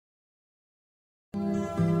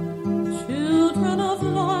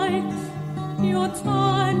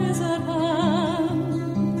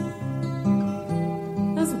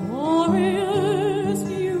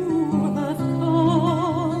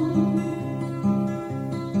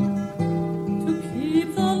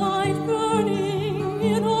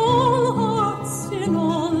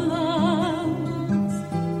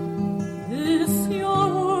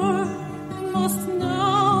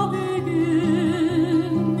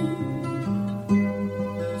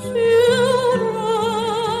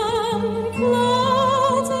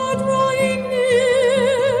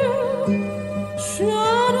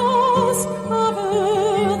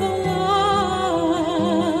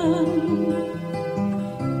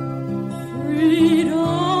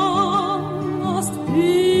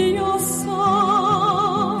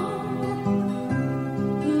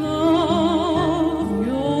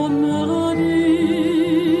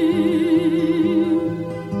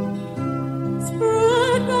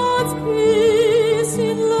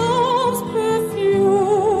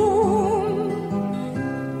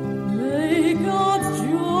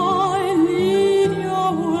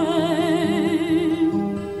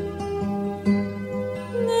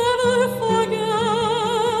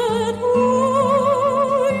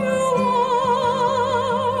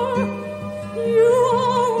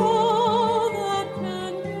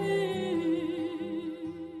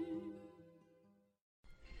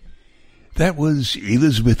That was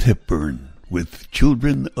Elizabeth Hepburn with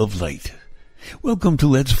Children of Light. Welcome to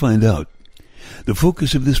Let's Find Out. The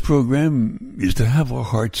focus of this program is to have our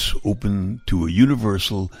hearts open to a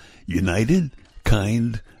universal, united,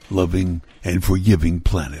 kind, loving, and forgiving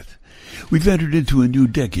planet. We've entered into a new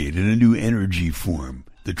decade and a new energy form,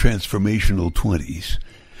 the transformational 20s.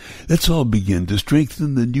 Let's all begin to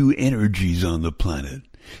strengthen the new energies on the planet,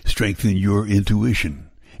 strengthen your intuition,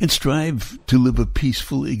 and strive to live a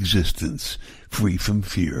peaceful existence, free from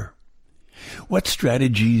fear. What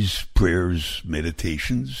strategies, prayers,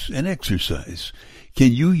 meditations, and exercise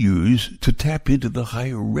can you use to tap into the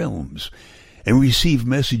higher realms and receive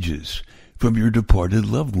messages from your departed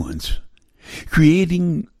loved ones,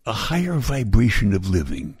 creating a higher vibration of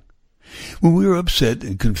living? When we're upset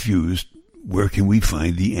and confused, where can we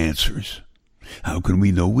find the answers? How can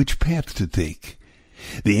we know which path to take?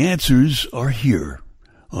 The answers are here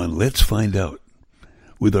on Let's Find Out,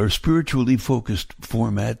 with our spiritually focused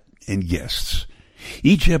format and guests.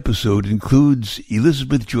 Each episode includes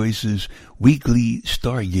Elizabeth Joyce's weekly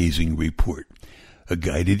stargazing report, a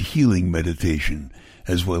guided healing meditation,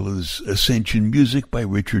 as well as ascension music by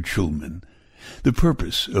Richard Schulman. The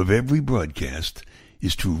purpose of every broadcast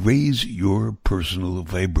is to raise your personal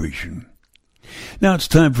vibration. Now it's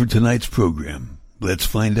time for tonight's program, Let's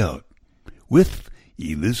Find Out, with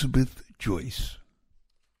Elizabeth Joyce.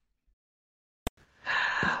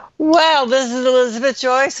 Well, this is Elizabeth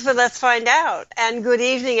Joyce for Let's Find Out. And good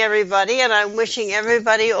evening, everybody. And I'm wishing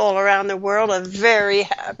everybody all around the world a very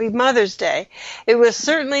happy Mother's Day. It was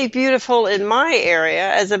certainly beautiful in my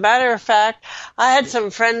area. As a matter of fact, I had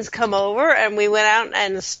some friends come over and we went out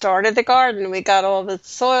and started the garden. We got all the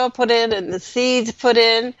soil put in and the seeds put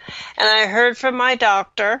in. And I heard from my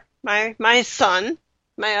doctor, my son.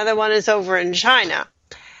 My other one is over in China.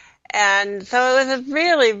 And so it was a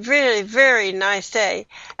really, really, very nice day.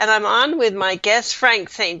 And I'm on with my guest, Frank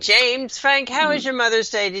St. James. Frank, how was your Mother's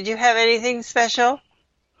Day? Did you have anything special?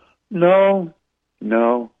 No.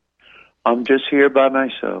 I'm just here by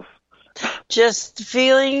myself. Just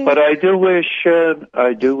feeling... But I do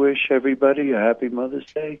wish everybody a happy Mother's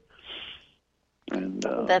Day. And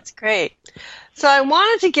that's great. So I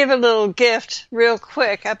wanted to give a little gift real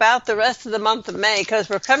quick about the rest of the month of May, because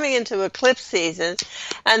we're coming into eclipse season,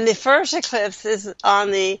 and the first eclipse is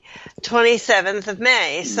on the 27th of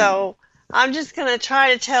May. So I'm just going to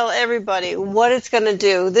try to tell everybody what it's going to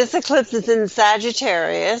do. This eclipse is in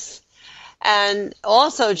Sagittarius, and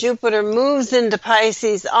also Jupiter moves into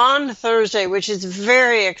Pisces on Thursday, which is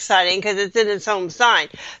very exciting because it's in its home sign.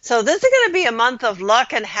 So this is going to be a month of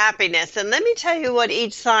luck and happiness. And let me tell you what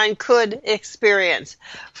each sign could experience.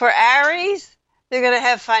 For Aries, they're going to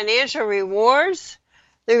have financial rewards.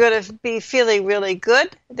 They're going to be feeling really good.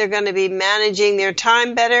 They're going to be managing their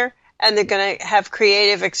time better, and they're going to have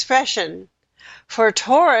creative expression. For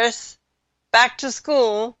Taurus, back to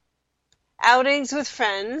school, outings with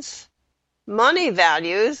friends, money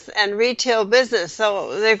values, and retail business.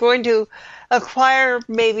 So they're going to acquire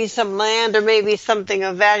maybe some land or maybe something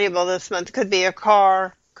of valuable this month. Could be a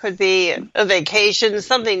car, could be a vacation,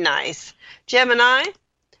 something nice. Gemini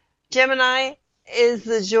is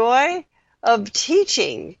the joy of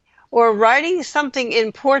teaching or writing something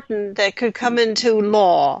important that could come into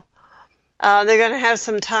law. They're going to have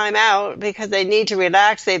some time out because they need to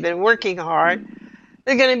relax. They've been working hard.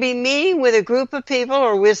 They're going to be meeting with a group of people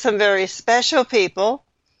or with some very special people,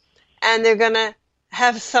 and they're going to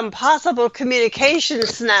have some possible communication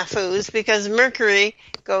snafus because Mercury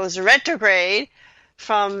goes retrograde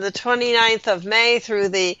from the 29th of May through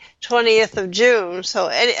the 20th of June. So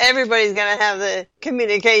everybody's going to have the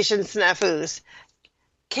communication snafus.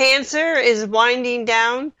 Cancer is winding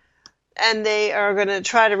down, and they are going to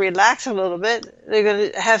try to relax a little bit. They're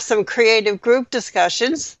going to have some creative group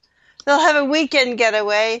discussions. They'll have a weekend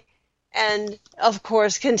getaway and, of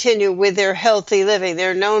course, continue with their healthy living.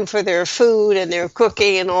 They're known for their food and their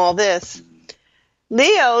cooking and all this.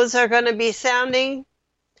 Leos are going to be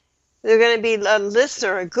they're going to be a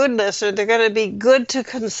listener, a good listener. They're going to be good to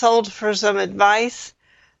consult for some advice.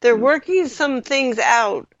 They're working some things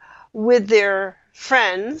out with their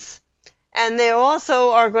friends, and they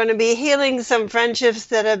also are going to be healing some friendships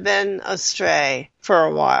that have been astray for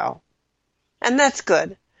a while. And that's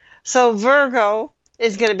good. So Virgo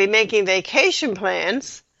is going to be making vacation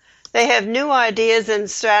plans. They have new ideas and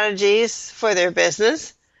strategies for their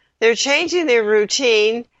business. They're changing their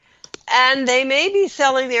routine, and they may be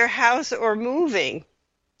selling their house or moving.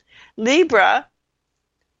 Libra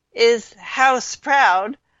is house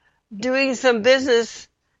proud, doing some business,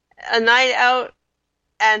 a night out,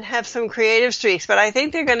 and have some creative streaks. But I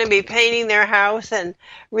think they're going to be painting their house and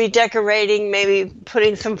redecorating, maybe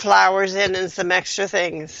putting some flowers in and some extra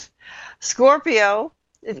things. Scorpio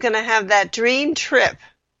is going to have that dream trip.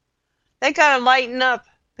 They got to lighten up,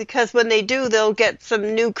 because when they do, they'll get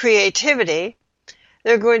some new creativity.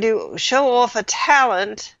 They're going to show off a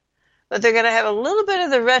talent, but they're going to have a little bit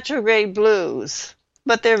of the retrograde blues.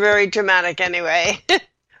 But they're very dramatic anyway.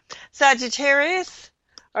 Sagittarius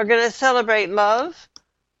are going to celebrate love.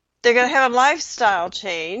 They're going to have a lifestyle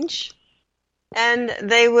change, and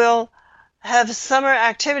they will have summer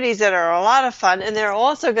activities that are a lot of fun, and they're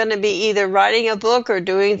also going to be either writing a book or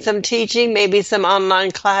doing some teaching, maybe some online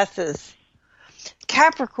classes.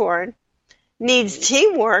 Capricorn needs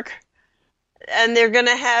teamwork, and they're going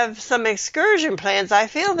to have some excursion plans. I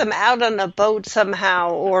feel them out on a boat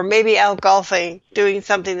somehow, or maybe out golfing, doing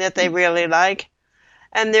something that they really like.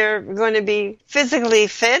 And they're going to be physically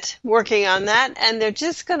fit, working on that, and they're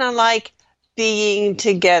just going to like being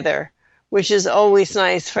together, which is always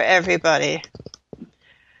nice for everybody.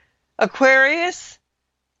 Aquarius,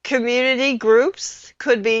 community groups,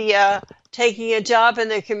 could be taking a job in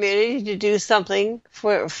the community to do something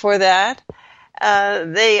for that.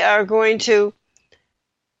 They are going to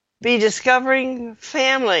be discovering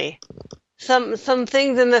family, some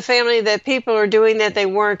things in the family that people are doing that they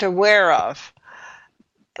weren't aware of,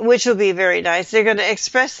 which will be very nice. They're going to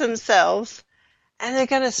express themselves, and they're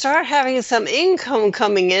going to start having some income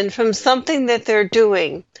coming in from something that they're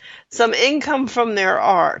doing, some income from their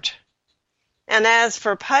art. And as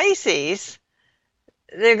for Pisces,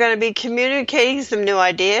 they're going to be communicating some new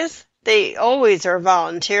ideas. They always are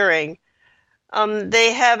volunteering.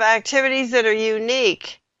 They have activities that are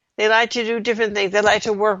unique. They like to do different things. They like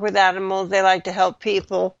to work with animals. They like to help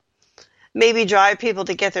people, maybe drive people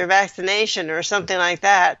to get their vaccination or something like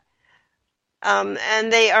that.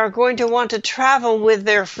 And they are going to want to travel with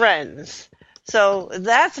their friends. So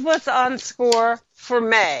that's what's on score for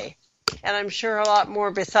May. And I'm sure a lot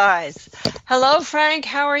more besides. Hello, Frank.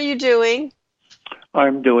 How are you doing?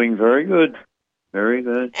 I'm doing very good. Very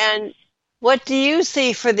good. And what do you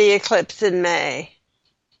see for the eclipse in May?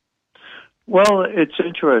 Well, it's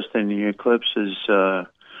interesting. The eclipse is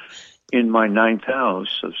in my 9th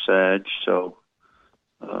house of Sag, so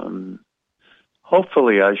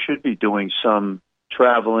hopefully I should be doing some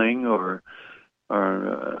traveling, or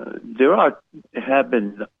there have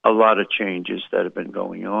been a lot of changes that have been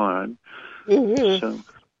going on. Mm-hmm.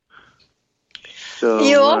 So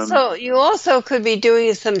you also could be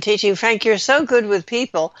doing some teaching. Frank, you're so good with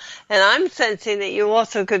people, and I'm sensing that you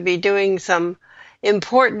also could be doing some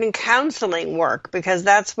important counseling work, because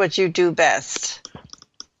that's what you do best.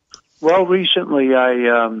 Well, recently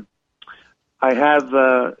I have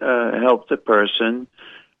helped a person.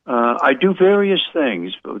 I do various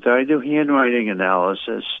things, but I do handwriting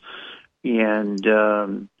analysis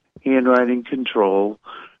and handwriting control.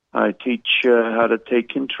 I teach how to take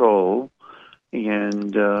control,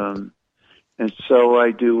 and so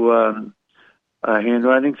I do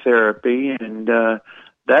handwriting therapy, and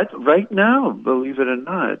that right now, believe it or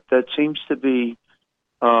not, that seems to be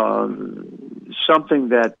something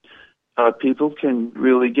that people can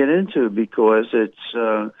really get into, because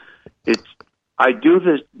it's. I do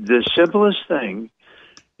the simplest thing.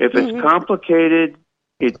 If it's complicated,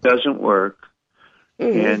 it doesn't work.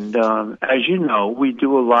 Mm-hmm. And as you know, we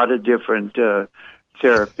do a lot of different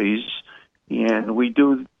therapies, and we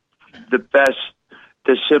do the best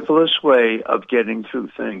the simplest way of getting through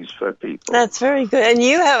things for people. That's very good. And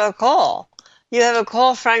you have a call. You have a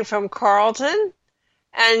call, Frank, from Carlton,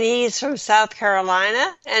 and he's from South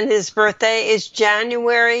Carolina, and his birthday is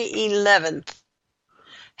January 11th.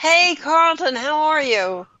 Hey, Carlton, how are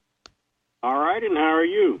you? All right, and how are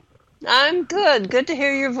you? I'm good. Good to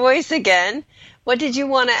hear your voice again. What did you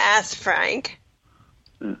want to ask, Frank?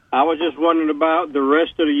 I was just wondering about the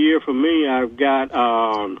rest of the year for me. I've got,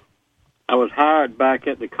 I was hired back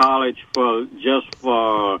at the college for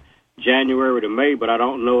January to May, but I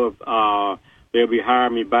don't know if they'll be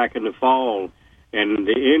hiring me back in the fall. And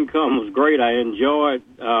the income was great. I enjoyed,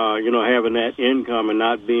 having that income and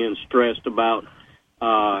not being stressed about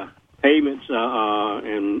payments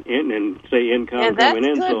and say income coming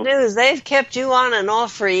in. That's good news. They've kept you on and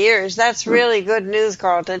off for years. That's really good news,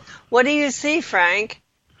 Carlton. What do you see, Frank?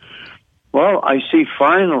 Well, I see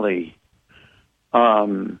finally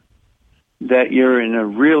that you're in a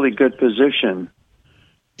really good position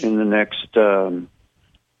in the next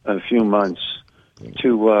few months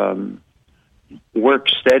to work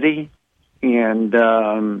steady, and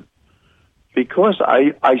because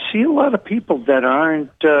I see a lot of people that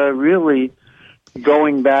aren't really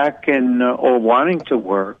going back and or wanting to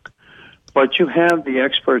work, but you have the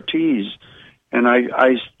expertise, and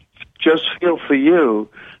I just feel for you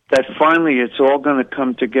that finally it's all going to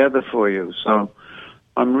come together for you. So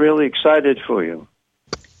I'm really excited for you.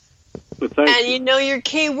 And you know your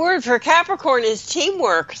key word for Capricorn is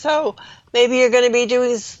teamwork. So maybe you're going to be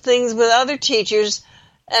doing things with other teachers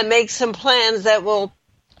and make some plans that will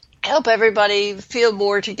help everybody feel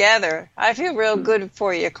more together. I feel real good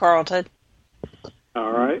for you, Carlton.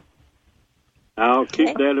 All right. I'll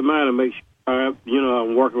keep that in mind and make sure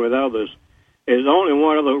I'm working with others. There's only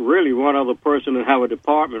one other person in our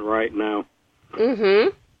department right now. Mm-hmm.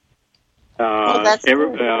 That's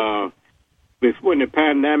cool. When the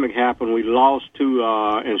pandemic happened, we lost two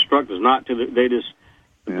instructors. They just,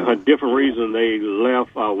 for different reasons, they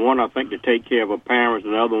left. One, I think, to take care of her parents,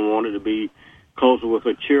 and the other one wanted to be closer with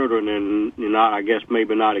her children and, I guess,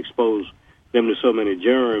 maybe not expose them to so many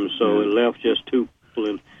germs. So it left just two people,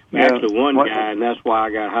 and actually one guy, and that's why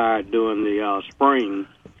I got hired during the spring,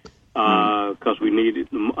 because we needed,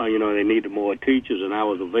 they needed more teachers, and I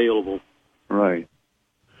was available. Right.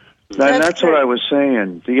 That's what I was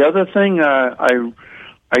saying. The other thing, I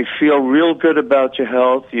feel real good about your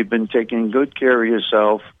health. You've been taking good care of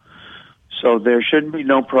yourself, so there shouldn't be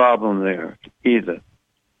no problem there either.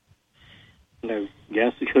 No,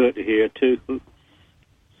 that's good to hear too.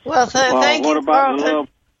 Well, thank you, Carlton.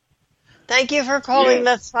 Thank you for calling. Yeah.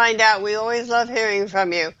 Let's find out. We always love hearing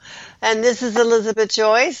from you. And this is Elizabeth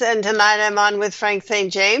Joyce, and tonight I'm on with Frank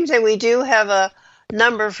St. James, and we do have a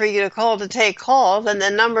number for you to call to take calls, and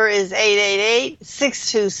the number is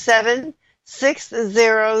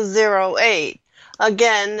 888-627-6008.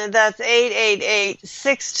 Again, that's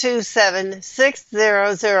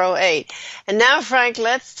 888-627-6008. And now, Frank,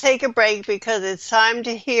 let's take a break because it's time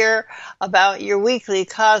to hear about your weekly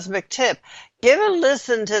cosmic tip. Give a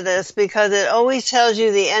listen to this because it always tells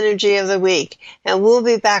you the energy of the week. And we'll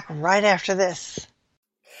be back right after this.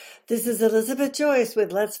 This is Elizabeth Joyce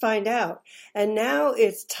with Let's Find Out. And now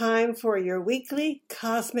it's time for your weekly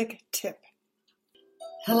cosmic tip.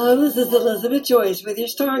 Hello, this is Elizabeth Joyce with your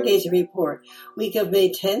Stargazer Report, week of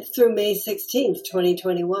May 10th through May 16th,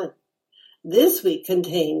 2021. This week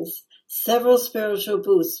contains several spiritual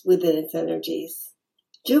boosts within its energies.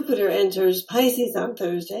 Jupiter enters Pisces on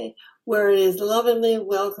Thursday, where it is lovingly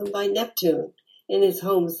welcomed by Neptune in its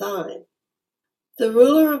home sign. The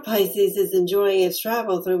ruler of Pisces is enjoying its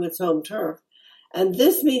travel through its home turf, and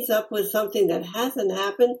this meets up with something that hasn't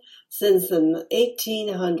happened since the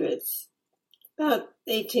 1800s, about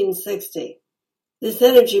 1860. This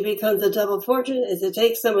energy becomes a double fortune as it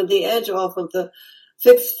takes some of the edge off of the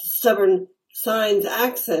fixed, stubborn sign's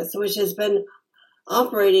axis, which has been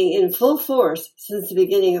operating in full force since the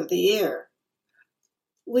beginning of the year.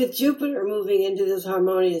 With Jupiter moving into this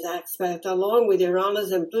harmonious aspect, along with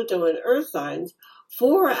Uranus and Pluto in Earth signs,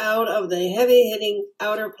 4 out of the heavy-hitting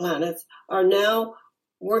outer planets are now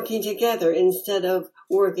working together instead of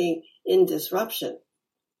working in disruption.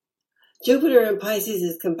 Jupiter in Pisces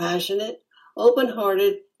is compassionate,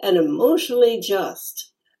 open-hearted, and emotionally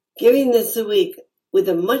just, giving this a week with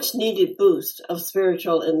a much-needed boost of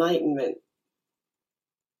spiritual enlightenment.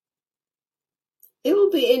 It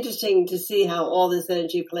will be interesting to see how all this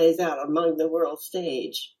energy plays out among the world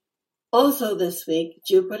stage. Also this week,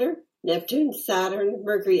 Jupiter, Neptune, Saturn,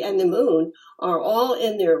 Mercury, and the Moon are all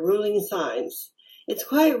in their ruling signs. It's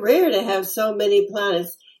quite rare to have so many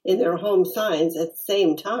planets in their home signs at the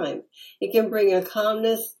same time. It can bring a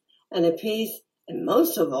calmness and a peace And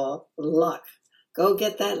most of all, luck. Go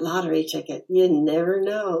get that lottery ticket. You never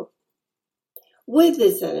know. With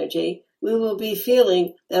this energy, we will be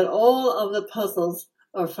feeling that all of the puzzles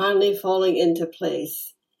are finally falling into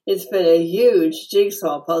place. It's been a huge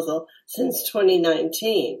jigsaw puzzle since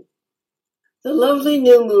 2019. The lovely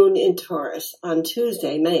new moon in Taurus on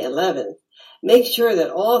Tuesday, May 11th, makes sure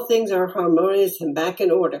that all things are harmonious and back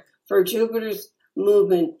in order for Jupiter's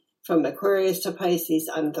movement from Aquarius to Pisces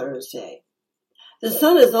on Thursday. The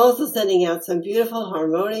sun is also sending out some beautiful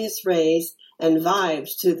harmonious rays and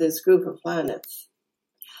vibes to this group of planets.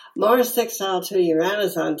 Mars sextile to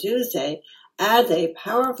Uranus on Tuesday adds a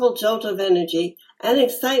powerful jolt of energy and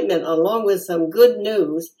excitement along with some good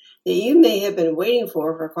news that you may have been waiting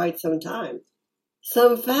for quite some time.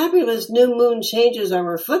 Some fabulous new moon changes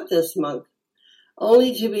are afoot this month,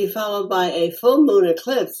 only to be followed by a full moon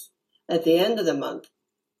eclipse at the end of the month.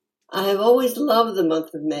 I have always loved the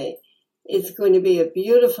month of May. It's going to be a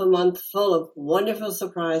beautiful month full of wonderful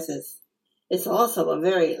surprises. It's also a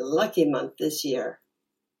very lucky month this year.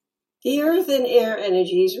 The earth and air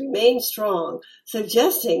energies remain strong,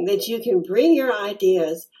 suggesting that you can bring your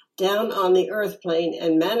ideas down on the earth plane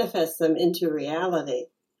and manifest them into reality.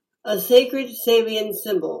 A sacred Sabian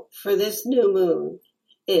symbol for this new moon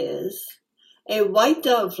is a white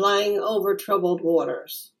dove flying over troubled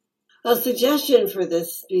waters. A suggestion for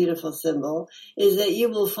this beautiful symbol is that you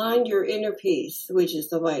will find your inner peace, which is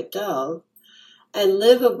the white dove, and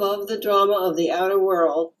live above the drama of the outer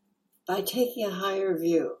world by taking a higher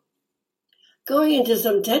view. Going into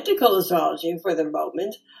some technical astrology for the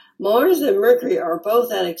moment, Mars and Mercury are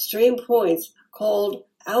both at extreme points called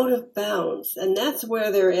out of bounds, and that's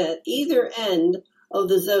where they're at either end of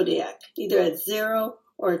the zodiac, either at 0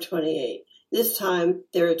 or 28. This time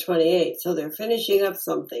they're at 28, so they're finishing up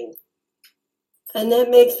something. And that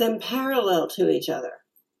makes them parallel to each other.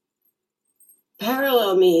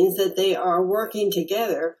 Parallel means that they are working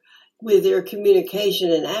together with their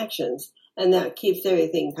communication and actions, and that keeps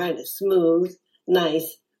everything kind of smooth,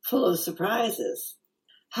 nice, full of surprises.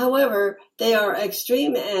 However, they are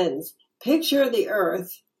extreme ends. Picture the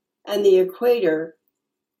Earth and the equator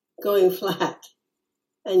going flat,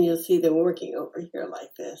 and you'll see them working over here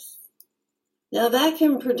like this. Now that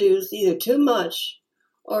can produce either too much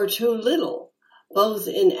or too little, both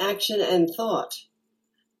in action and thought.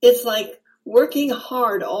 It's like working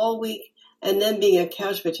hard all week and then being a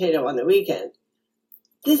couch potato on the weekend.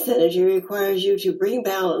 This energy requires you to bring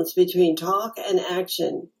balance between talk and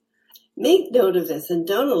action. Make note of this and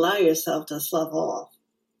don't allow yourself to slough off.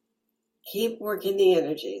 Keep working the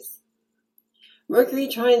energies. Mercury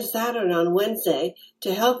trines Saturn on Wednesday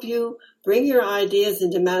to help you bring your ideas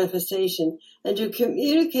into manifestation and to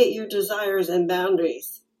communicate your desires and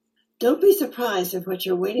boundaries. Don't be surprised if what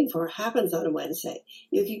you're waiting for happens on Wednesday.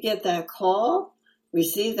 You could get that call,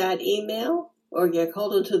 receive that email, or get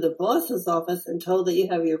called into the boss's office and told that you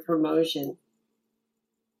have your promotion.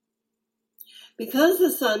 Because the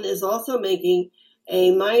sun is also making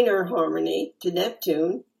a minor harmony to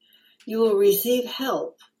Neptune, you will receive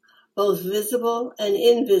help, both visible and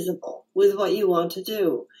invisible, with what you want to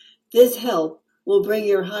do. This help will bring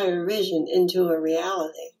your higher vision into a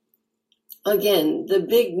reality. Again, the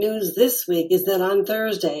big news this week is that on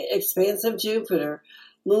Thursday, expansive Jupiter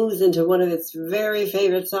moves into one of its very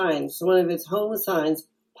favorite signs, one of its home signs,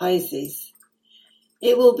 Pisces.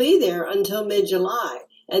 It will be there until mid-July,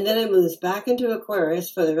 and then it moves back into Aquarius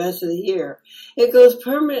for the rest of the year. It goes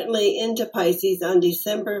permanently into Pisces on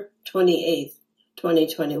December 28th,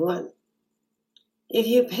 2021. If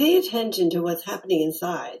you pay attention to what's happening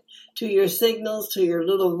inside, to your signals, to your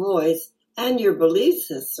little voice, and your belief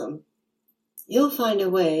system, you'll find a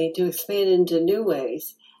way to expand into new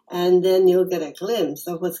ways, and then you'll get a glimpse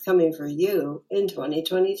of what's coming for you in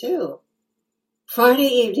 2022. Friday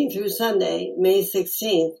evening through Sunday, May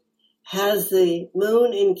 16th, has the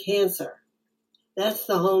moon in Cancer. That's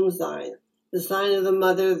the home sign, the sign of the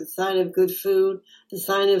mother, the sign of good food, the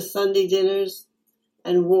sign of Sunday dinners,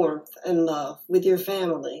 and warmth and love with your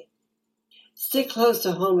family. Stick close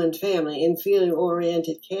to home and family in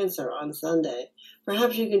feeling-oriented Cancer on Sunday.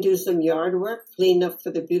 Perhaps you can do some yard work, clean up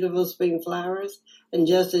for the beautiful spring flowers, and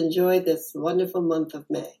just enjoy this wonderful month of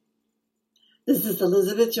May. This is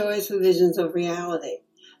Elizabeth Joyce with Visions of Reality.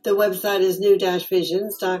 The website is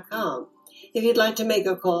new-visions.com. If you'd like to make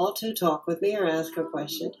a call to talk with me or ask a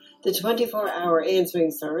question, the 24-hour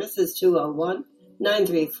answering service is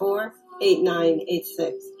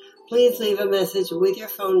 201-934-8986. Please leave a message with your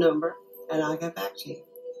phone number, and I'll get back to you.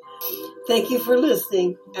 Thank you for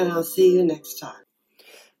listening, and I'll see you next time.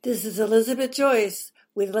 This is Elizabeth Joyce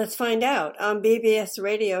with Let's Find Out on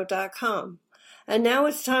bbsradio.com. And now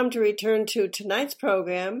it's time to return to tonight's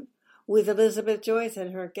program with Elizabeth Joyce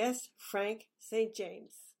and her guest, Frank St.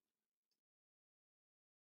 James.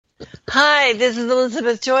 Hi, this is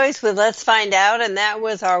Elizabeth Joyce with Let's Find Out, and that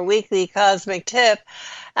was our weekly cosmic tip.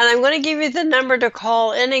 And I'm going to give you the number to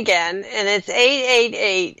call in again, and it's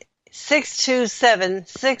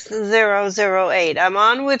 888-627-6008. I'm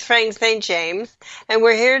on with Frank St. James, and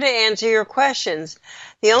we're here to answer your questions.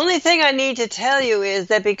 The only thing I need to tell you is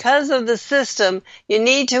that because of the system, you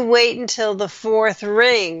need to wait until the fourth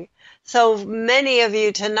ring. So many of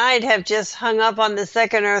you tonight have just hung up on the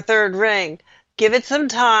second or third ring. Give it some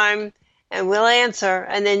time, and we'll answer,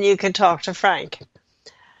 and then you can talk to Frank.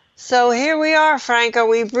 So here we are, Frank. Are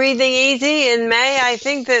we breathing easy in May? I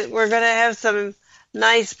think that we're going to have some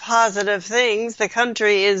nice positive things. The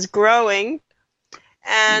country is growing,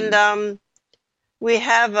 and we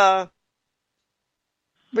have a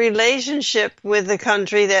relationship with the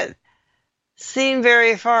country that seemed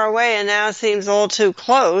very far away and now seems all too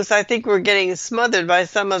close. I think we're getting smothered by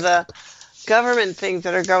some of the government things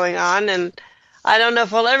that are going on, and I don't know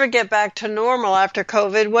if we'll ever get back to normal after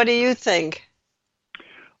COVID. What do you think?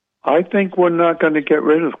 I think we're not going to get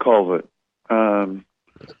rid of COVID.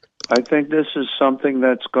 I think this is something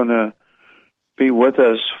that's going to be with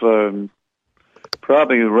us for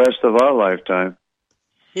probably the rest of our lifetime.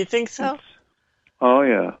 You think so? Oh,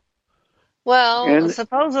 yeah. Well,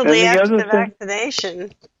 supposedly after the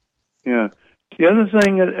vaccination. Yeah. The other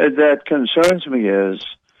thing that concerns me is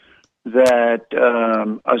that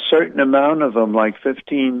a certain amount of them, like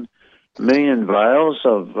 15 million vials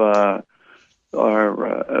are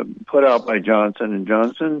put out by Johnson &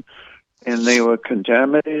 Johnson, and they were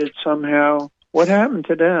contaminated somehow. What happened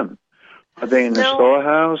to them? Are they in the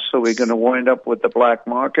storehouse? Are we going to wind up with the black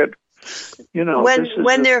market? You know,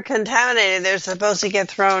 when they're contaminated, they're supposed to get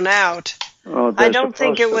thrown out. Oh, I don't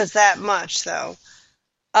think it was that much, though.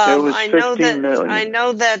 It was 15 million. I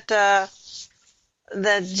know that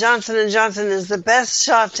that Johnson & Johnson is the best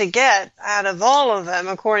shot to get out of all of them,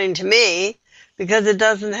 according to me, because it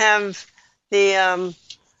doesn't have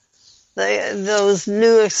those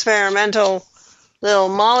new experimental little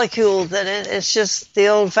molecules in it. It's just the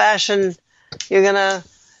old-fashioned, you're going to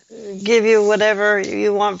give you whatever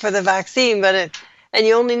you want for the vaccine, and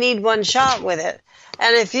you only need one shot with it.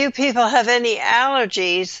 And if you people have any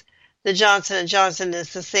allergies, the Johnson & Johnson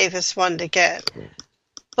is the safest one to get.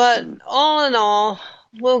 But all in all,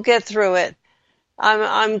 we'll get through it.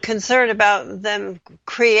 I'm concerned about them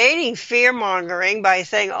creating fear-mongering by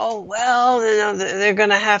saying, oh, well, you know, they're going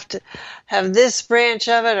to have this branch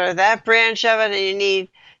of it or that branch of it, and you need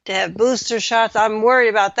to have booster shots. I'm worried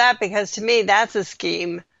about that because, to me, that's a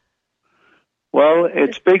scheme. Well,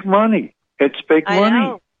 it's big money. It's big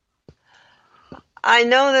money. I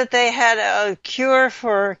know that they had a cure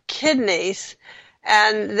for kidneys,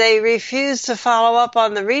 and they refused to follow up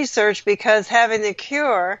on the research because having the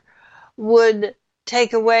cure would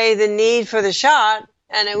take away the need for the shot,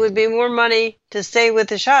 and it would be more money to stay with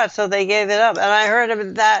the shot, so they gave it up. And I heard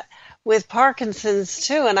of that with Parkinson's,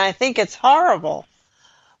 too, and I think it's horrible.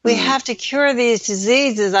 We have to cure these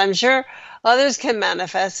diseases. I'm sure others can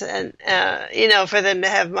manifest, and for them to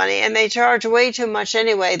have money, and they charge way too much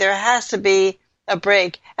anyway. There has to be a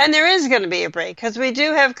break, and there is going to be a break because we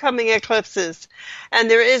do have coming eclipses, and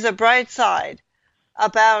there is a bright side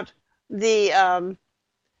about the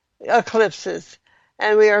eclipses,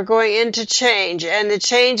 and we are going into change, and the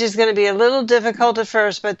change is going to be a little difficult at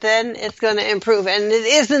first, but then it's going to improve, and it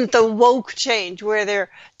isn't the woke change where they're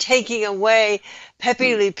taking away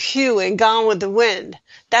Pepe Le Pew and Gone with the Wind.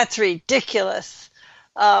 That's ridiculous.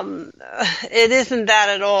 It isn't that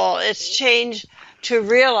at all. It's change to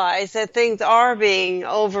realize that things are being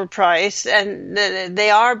overpriced, and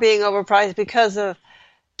they are being overpriced because of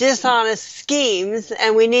dishonest schemes,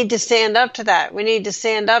 and we need to stand up to that. We need to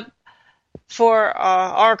stand up for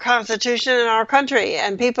our Constitution and our country,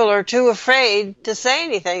 and people are too afraid to say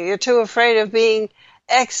anything. They're too afraid of being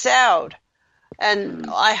X'd out, and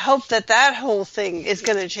I hope that whole thing is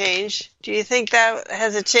going to change. Do you think that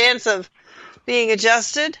has a chance of being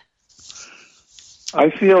adjusted? I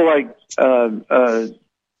feel like,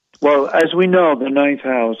 well, as we know, the ninth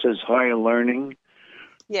house is higher learning,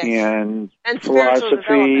 yes, and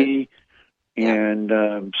philosophy,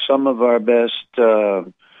 and some of our best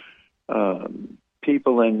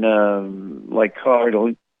people in like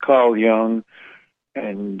Carl Jung,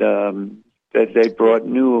 and that they brought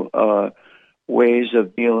new ways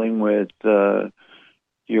of dealing with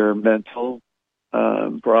your mental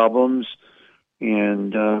problems.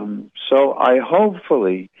 And so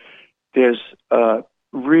hopefully there's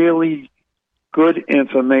really good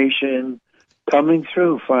information coming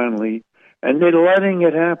through finally and they're letting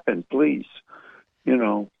it happen. Please,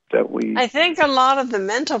 that we. I think a lot of the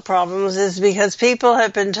mental problems is because people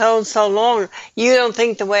have been told so long, you don't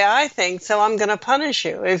think the way I think, so I'm going to punish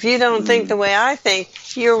you. If you don't think the way I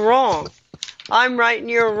think, you're wrong. I'm right and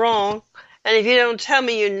you're wrong. And if you don't tell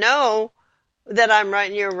me you know that I'm right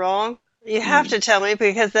and you're wrong, you have to tell me,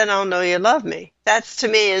 because then I'll know you love me. That's, to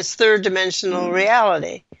me, is third-dimensional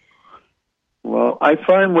reality. Well, I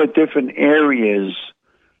find with different areas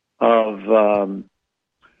of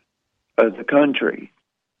the country,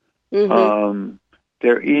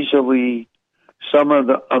 they're easily, some of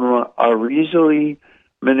them are easily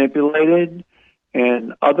manipulated,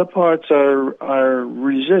 and other parts are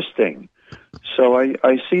resisting. So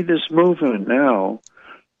I see this movement now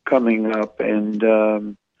coming up,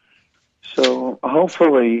 and so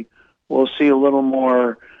hopefully we'll see a little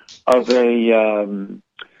more of a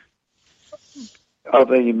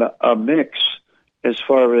mix as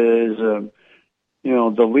far as the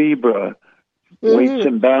Libra weights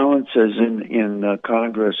and balances in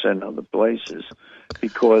Congress and other places,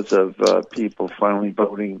 because of people finally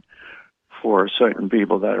voting for certain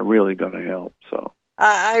people that are really going to help. So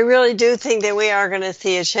I really do think that we are going to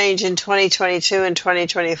see a change in 2022 and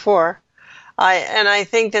 2024. I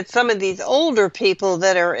think that some of these older people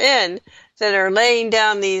that are laying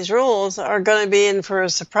down these rules are going to be in for a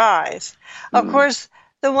surprise. Of course,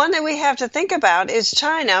 the one that we have to think about is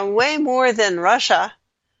China, way more than Russia.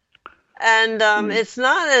 And it's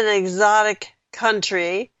not an exotic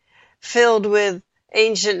country filled with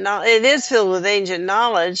ancient knowledge. It is filled with ancient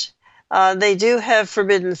knowledge. They do have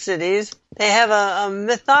forbidden cities. They have a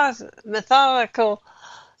methodical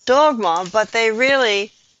dogma, but they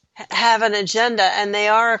really have an agenda, and they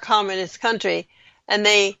are a communist country, and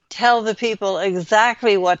they tell the people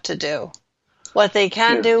exactly what to do, what they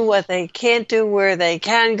can do, what they can't do, where they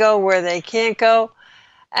can go, where they can't go.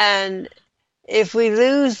 And if we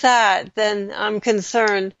lose that, then I'm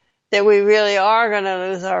concerned that we really are going to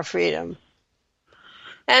lose our freedom.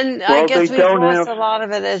 And I guess we've lost a lot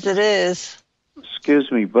of it as it is.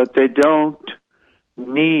 Excuse me, but they don't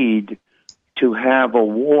need to have a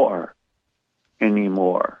war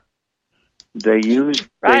anymore. They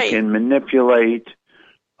can manipulate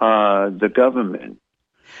the government.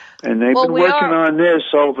 And they've been working on this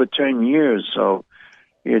over 10 years, so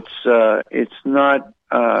it's not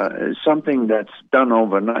something that's done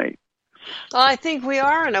overnight. Well, I think we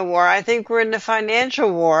are in a war. I think we're in a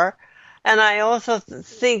financial war. And I also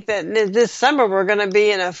think that this summer we're going to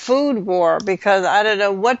be in a food war, because I don't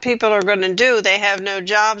know what people are going to do. They have no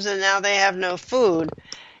jobs, and now they have no food.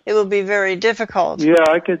 It will be very difficult. Yeah,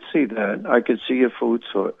 I could see that. I could see a food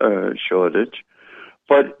shortage.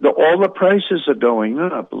 But all the prices are going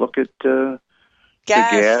up. Look at the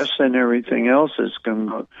gas and everything else is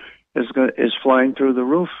flying through the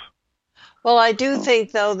roof. Well, I do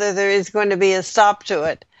think, though, that there is going to be a stop to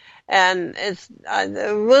it. And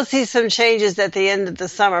we'll see some changes at the end of the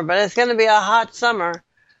summer, but it's going to be a hot summer,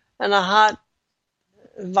 and a hot,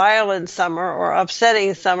 violent summer, or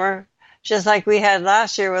upsetting summer, just like we had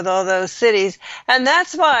last year with all those cities. And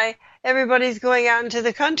that's why everybody's going out into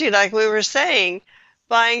the country, like we were saying,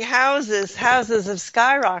 buying houses. Houses have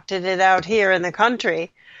skyrocketed out here in the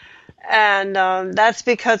country. And that's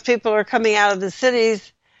because people are coming out of the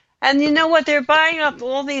cities. And you know what? They're buying up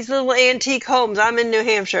all these little antique homes. I'm in New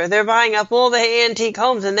Hampshire. They're buying up all the antique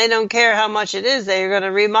homes, and they don't care how much it is. They're going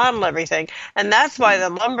to remodel everything. And that's why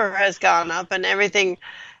the lumber has gone up, and everything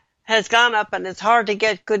has gone up, and it's hard to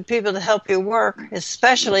get good people to help you work,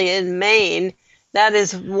 especially in Maine. That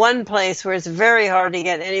is one place where it's very hard to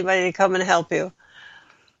get anybody to come and help you.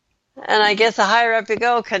 And I guess the higher up you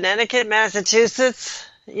go, Connecticut, Massachusetts,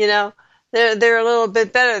 they're a little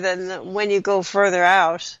bit better than when you go further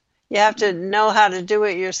out. You have to know how to do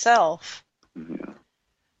it yourself. Yeah.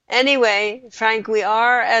 Anyway, Frank, we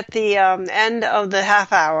are at the end of the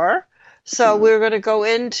half hour, so we're going to go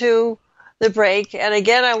into the break. And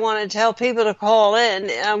again, I want to tell people to call in.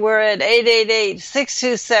 We're at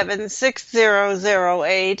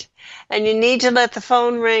 888-627-6008, and you need to let the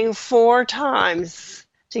phone ring 4 times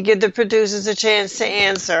to give the producers a chance to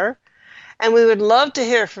answer. And we would love to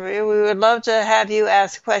hear from you. We would love to have you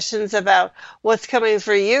ask questions about what's coming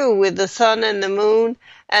for you with the sun and the moon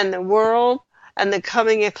and the world and the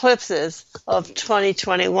coming eclipses of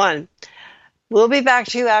 2021. We'll be back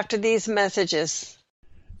to you after these messages.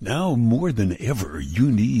 Now more than ever,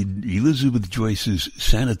 you need Elizabeth Joyce's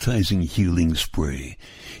Sanitizing Healing Spray.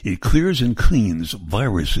 It clears and cleans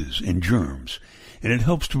viruses and germs and it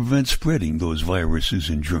helps to prevent spreading those viruses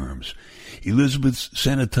and germs. Elizabeth's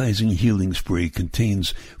sanitizing healing spray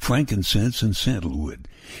contains frankincense and sandalwood.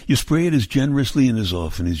 You spray it as generously and as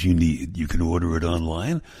often as you need. You can order it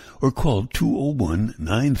online or call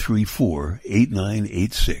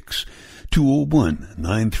 201-934-8986.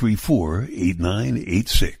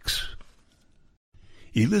 201-934-8986.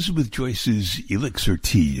 Elizabeth Joyce's Elixir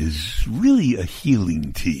Tea is really a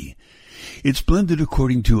healing tea. It's blended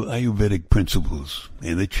according to Ayurvedic principles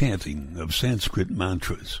and the chanting of Sanskrit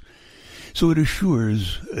mantras. So it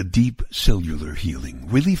assures a deep cellular healing,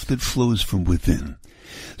 relief that flows from within.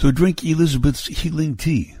 So drink Elizabeth's healing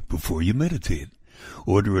tea before you meditate.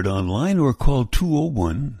 Order it online or call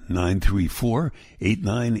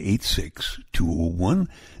 201-934-8986.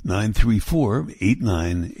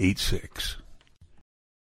 201-934-8986.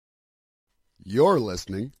 You're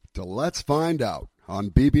listening to Let's Find Out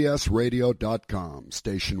on bbsradio.com,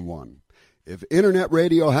 Station 1. If Internet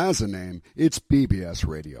radio has a name, it's BBS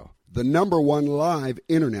Radio, the #1 live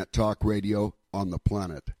Internet talk radio on the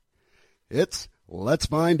planet. It's Let's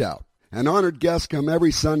Find Out. An honored guest come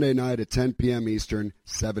every Sunday night at 10 p.m. Eastern,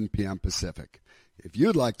 7 p.m. Pacific. If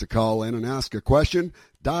you'd like to call in and ask a question,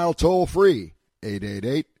 dial toll-free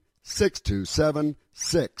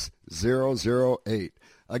 888-627-6008.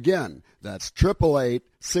 Again, that's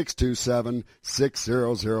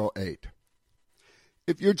 888-627-6008.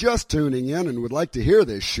 If you're just tuning in and would like to hear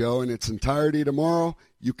this show in its entirety tomorrow,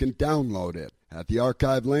 you can download it at the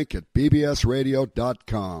archive link at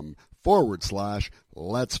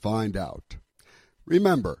bbsradio.com/Let's Find Out.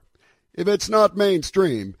 Remember, if it's not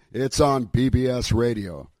mainstream, it's on BBS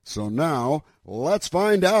Radio. So now, let's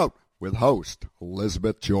find out with host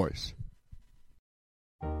Elizabeth Joyce.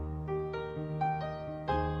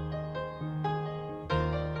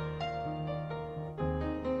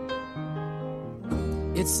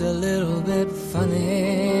 It's a little bit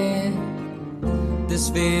funny, this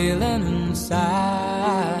feeling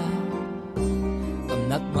inside. I'm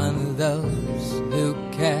not one of those who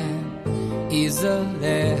can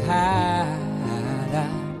easily hide. I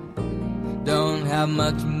don't have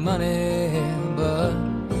much money, but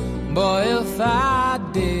boy, if I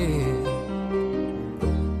did,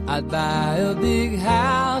 I'd buy a big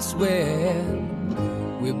house where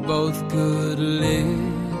we both could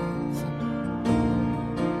live.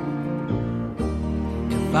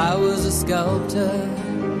 If I was a sculptor,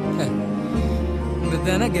 but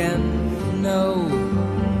then again, no,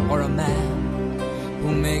 or a man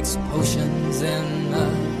who makes potions in a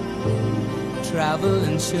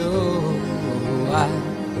traveling show. I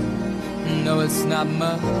know it's not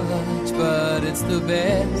much, but it's the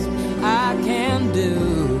best I can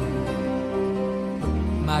do.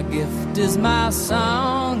 My gift is my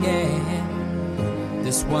song, and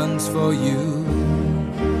this one's for you.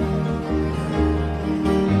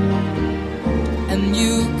 And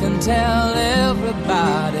you can tell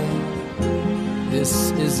everybody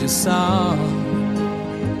this is your song.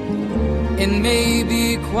 It may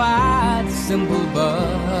be quite simple,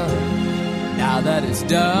 but now that it's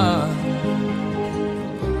done,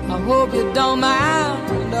 I hope you don't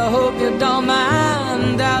mind, I hope you don't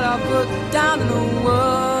mind that I put down in the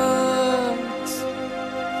words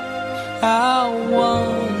how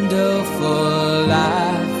wonderful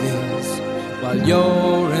life is while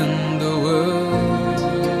you're in the world.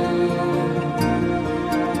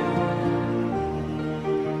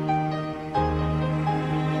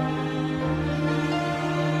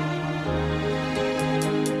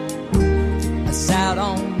 Out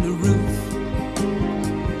on the roof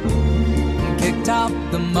and kicked out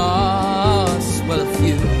the moss. Well, a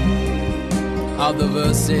few of the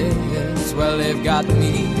verses, well, they've got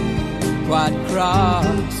me quite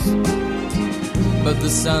cross, but the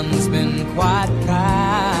sun's been quite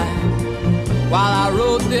kind while I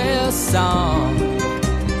wrote this song.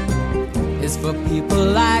 It's for people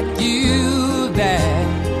like you that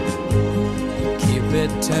keep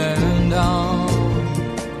it turned on.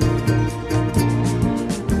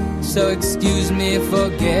 So excuse me for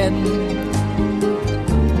getting,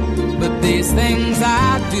 but these things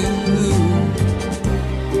I do,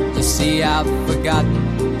 you see I've forgotten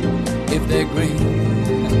if they're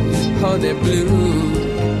green or they're blue.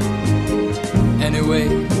 Anyway,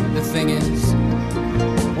 the thing is,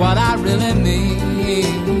 what I really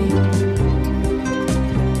mean,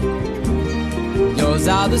 yours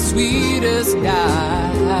are the sweetest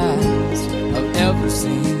eyes I've ever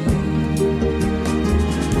seen.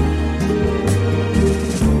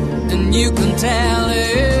 You can tell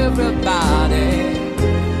everybody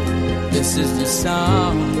this is your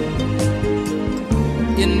song.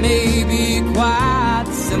 It may be quite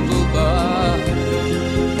simple, but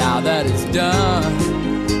now that it's done,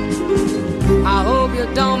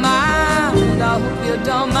 hope you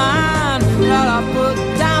don't mind that I put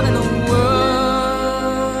down in the words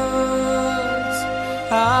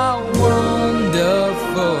how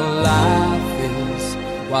wonderful life is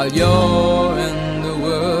while you're in the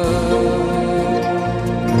world.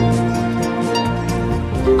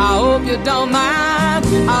 I hope you don't mind,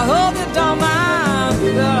 I hope you don't mind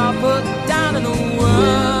that I put down in the words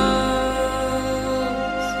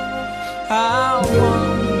how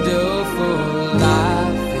wonderful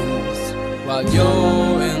life is while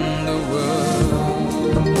you're in the world.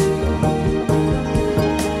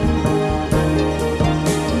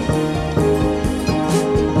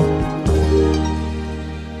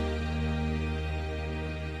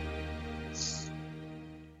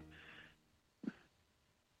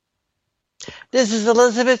 This is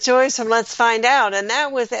Elizabeth Joyce from Let's Find Out, and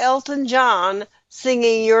that was Elton John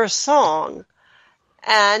singing Your Song.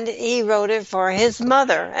 And he wrote it for his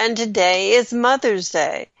mother, and today is Mother's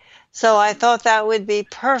Day. So I thought that would be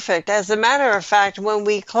perfect. As a matter of fact, when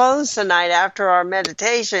we close tonight after our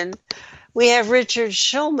meditation, we have Richard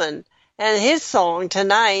Shulman, and his song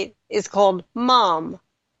tonight is called Mom.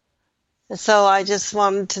 So I just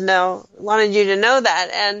wanted you to know that.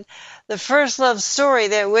 And the first love story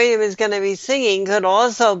that William is going to be singing could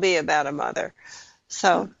also be about a mother.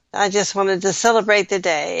 So I just wanted to celebrate the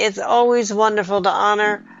day. It's always wonderful to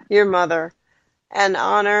honor your mother and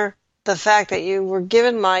honor the fact that you were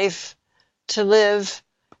given life to live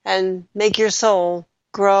and make your soul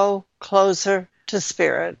grow closer to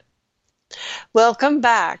spirit. Welcome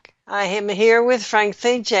back. I am here with Frank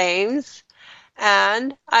St. James,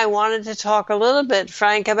 and I wanted to talk a little bit,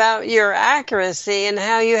 Frank, about your accuracy and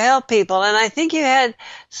how you help people. And I think you had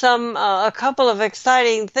a couple of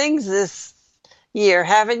exciting things this year,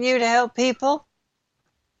 haven't you, to help people?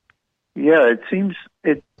 Yeah, it seems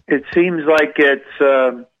like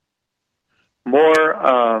it's more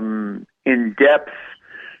in-depth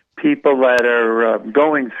people that are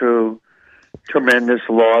going through tremendous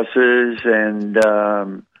losses and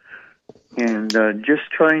just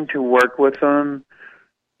trying to work with them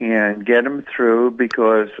and get them through,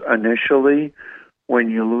 because initially when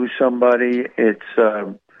you lose somebody, it's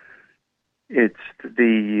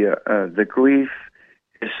the grief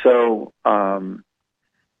is so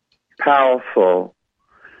powerful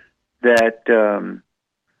that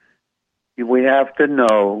we have to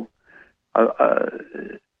know.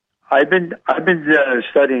 I've been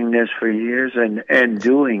studying this for years and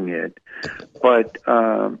doing it, but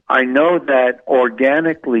I know that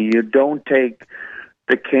organically you don't take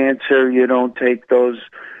the cancer, you don't take those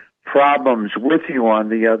problems with you on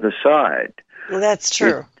the other side. Well, that's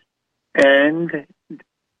true. And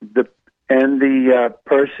the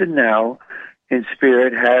person now in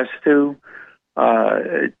spirit has to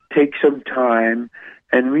take some time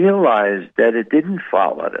and realize that it didn't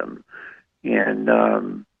follow them,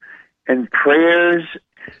 and prayers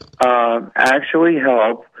actually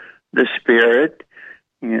help the spirit.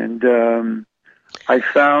 And I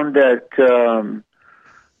found that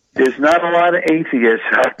there's not a lot of atheists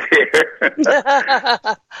out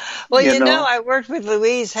there. Well, you know, I worked with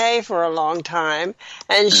Louise Hay for a long time,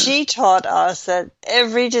 and she taught us that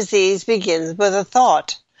every disease begins with a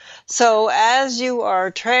thought. So as you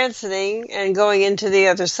are transiting and going into the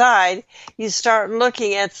other side, you start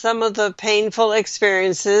looking at some of the painful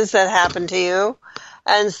experiences that happened to you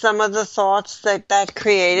and some of the thoughts that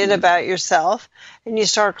created about yourself, and you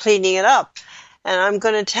start cleaning it up. And I'm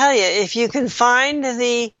going to tell you, if you can find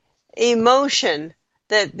the emotion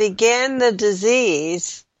that began the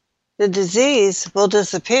disease will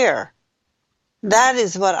disappear. That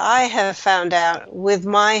is what I have found out with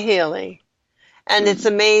my healing. And it's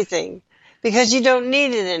amazing because you don't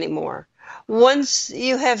need it anymore. Once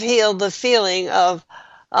you have healed the feeling of,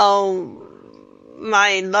 oh,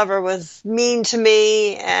 my lover was mean to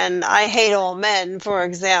me and I hate all men, for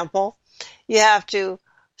example, you have to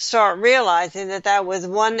start realizing that was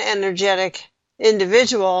one energetic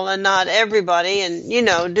individual and not everybody,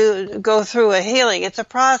 and, go through a healing. It's a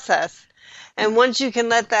process. And once you can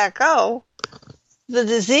let that go, the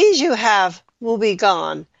disease you have will be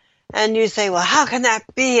gone. And you say, well, how can that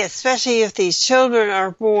be, especially if these children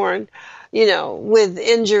are born, with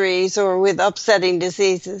injuries or with upsetting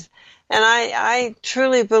diseases? And I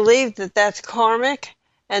truly believe that that's karmic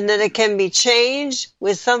and that it can be changed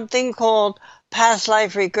with something called past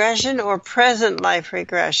life regression or present life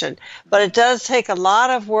regression. But it does take a lot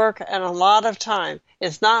of work and a lot of time.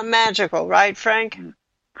 It's not magical, right, Frank?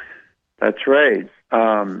 That's right.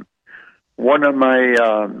 One of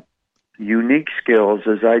my unique skills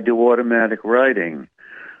is I do automatic writing.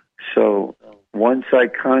 So once I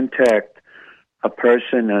contact a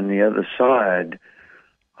person on the other side,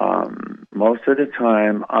 most of the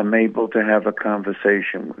time I'm able to have a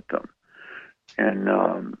conversation with them.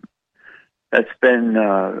 And that's been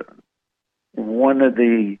one of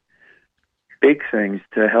the big things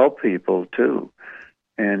to help people, too.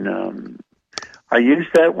 And I used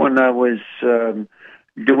that when I was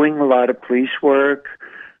doing a lot of police work,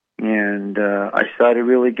 and I started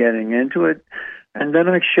really getting into it. And then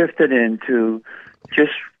I shifted into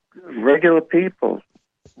just regular people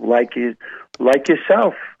like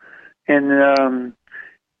yourself. And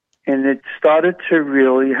it started to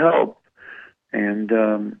really help. And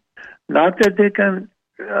not that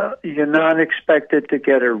you're not expected to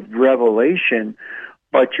get a revelation,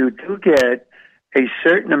 but you do get a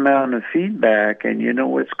certain amount of feedback, and you know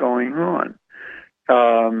what's going on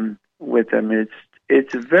with them.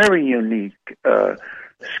 It's a very unique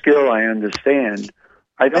skill, I understand.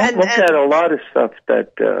 I don't look at a lot of stuff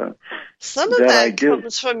that some of that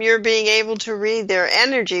comes from your being able to read their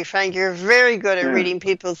energy, Frank. You're very good at reading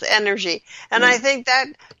people's energy. And I think that,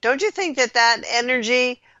 don't you think that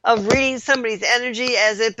energy of reading somebody's energy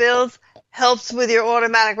as it builds helps with your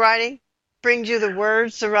automatic writing? Brings you the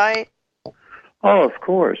words to write? Oh, of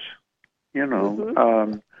course. You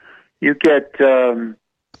know, you get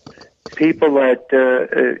people that,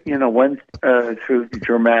 went through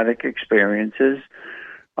dramatic experiences.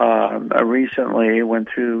 I recently went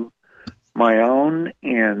through my own,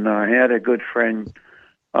 and I had a good friend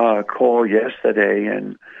call yesterday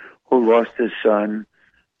and who lost his son.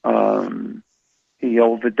 He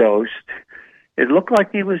overdosed. It looked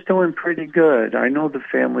like he was doing pretty good. I know the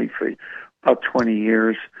family for about 20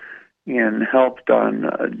 years and helped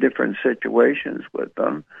on different situations with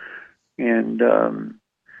them. And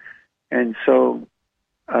so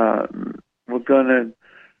I'm going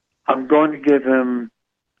to give him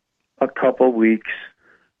a couple weeks,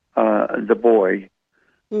 the boy,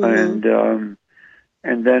 and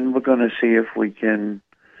then we're going to see if we can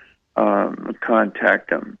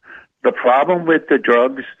contact him. The problem with the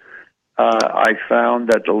drugs, I found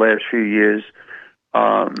that the last few years,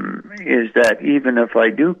 is that even if I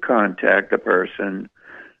do contact a person,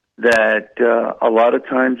 that a lot of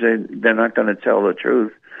times they're not going to tell the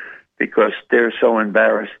truth because they're so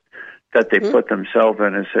embarrassed that they put themselves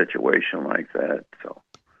in a situation like that. So.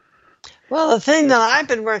 Well, the thing that I've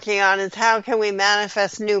been working on is how can we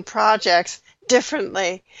manifest new projects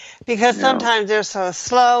differently, because sometimes they're so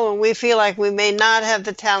slow and we feel like we may not have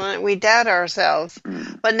the talent. We doubt ourselves.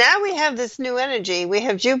 But now we have this new energy. We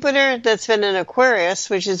have Jupiter that's been in Aquarius,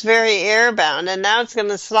 which is very airbound, and now it's going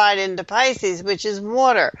to slide into Pisces, which is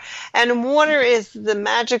water. And water is the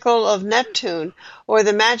magical of Neptune, or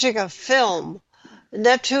the magic of film.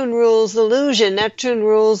 Neptune rules illusion. Neptune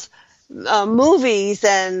rules movies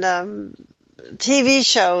and TV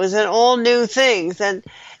shows and all new things. And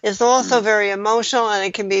it's also very emotional, and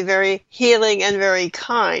it can be very healing and very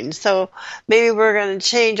kind. So maybe we're going to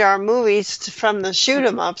change our movies from the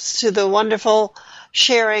shoot-em-ups to the wonderful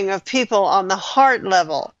sharing of people on the heart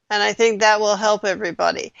level. And I think that will help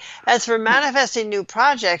everybody. As for manifesting new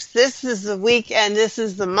projects, this is the week and this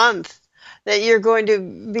is the month that you're going to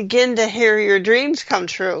begin to hear your dreams come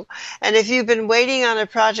true. And if you've been waiting on a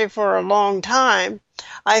project for a long time,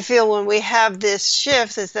 I feel when we have this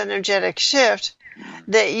shift, this energetic shift,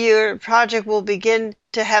 that your project will begin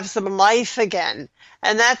to have some life again.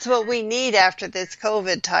 And that's what we need after this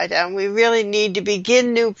COVID tie down. We really need to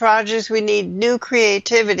begin new projects. We need new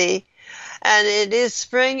creativity. And it is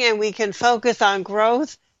spring, and we can focus on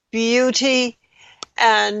growth, beauty,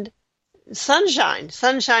 and sunshine.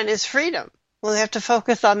 Sunshine is freedom. We'll have to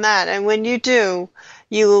focus on that. And when you do,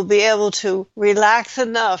 you will be able to relax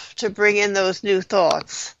enough to bring in those new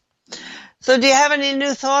thoughts. So do you have any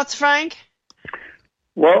new thoughts, Frank?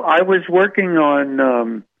 Well, I was working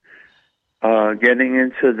on getting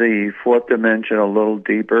into the fourth dimension a little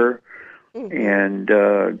deeper and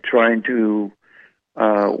trying to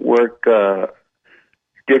work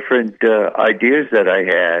different ideas that I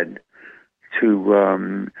had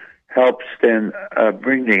to help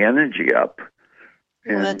bring the energy up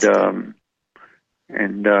and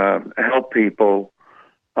help people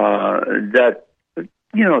that,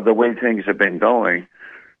 the way things have been going,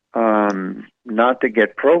 not to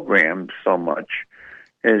get programmed so much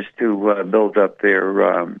as to build up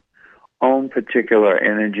their own particular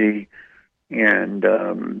energy, and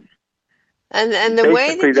the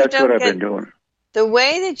way that that's what I've been doing. The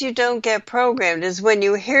way that you don't get programmed is when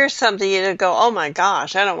you hear something, you don't go, "Oh my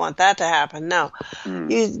gosh, I don't want that to happen." No,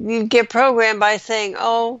 you get programmed by saying,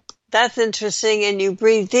 "Oh, that's interesting," and you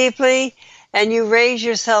breathe deeply and you raise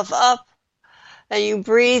yourself up and you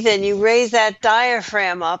breathe and you raise that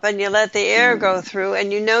diaphragm up and you let the air go through,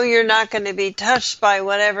 and you know you're not going to be touched by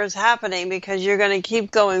whatever's happening because you're going to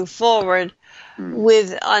keep going forward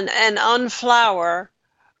with and unflower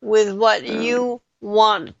with what you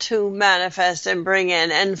want to manifest and bring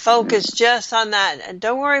in, and focus just on that. And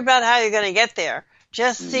don't worry about how you're going to get there.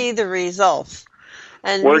 Just see the results.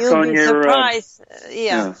 And Work you'll on be your, surprised.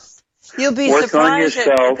 You'll be Work surprised on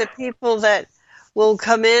at the people that will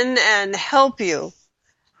come in and help you.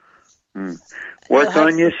 Work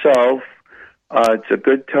on yourself. It's a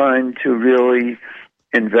good time to really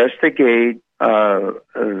investigate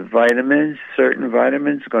vitamins. Certain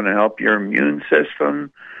vitamins going to help your immune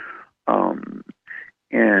system,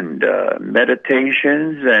 and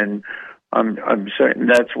meditations. And I'm certain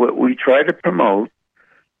that's what we try to promote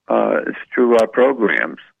through our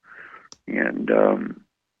programs. And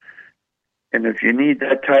if you need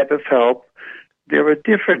that type of help, there are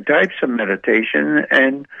different types of meditation,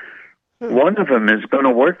 and one of them is going to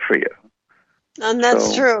work for you. And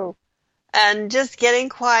that's true. And just getting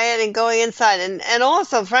quiet and going inside. And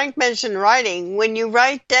also, Frank mentioned writing. When you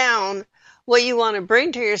write down what you want to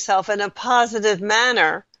bring to yourself in a positive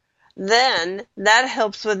manner, then that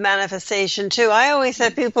helps with manifestation too. I always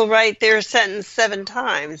have people write their sentence 7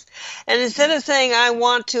 times. And instead of saying, I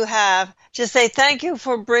want to have, just say, thank you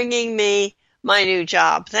for bringing me my new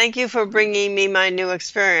job. Thank you for bringing me my new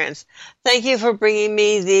experience. Thank you for bringing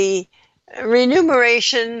me the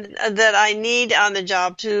remuneration that I need on the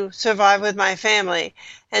job to survive with my family.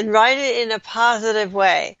 And write it in a positive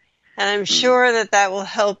way. And I'm sure that will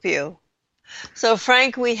help you. So,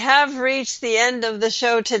 Frank, we have reached the end of the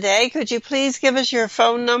show today. Could you please give us your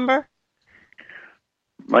phone number?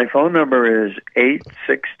 My phone number is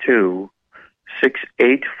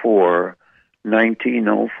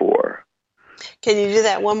 862-684-1904. Can you do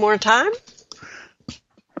that one more time?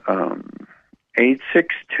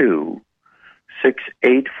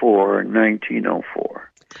 862-684-1904.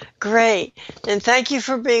 Great. And thank you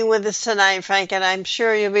for being with us tonight, Frank, and I'm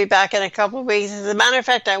sure you'll be back in a couple of weeks. As a matter of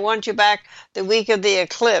fact, I want you back the week of the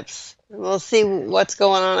eclipse. We'll see what's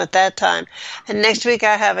going on at that time. And next week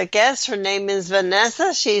I have a guest. Her name is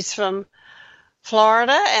Vanessa. She's from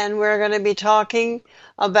Florida, and we're going to be talking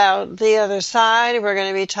about the other side. We're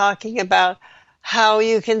going to be talking about how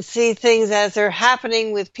you can see things as they're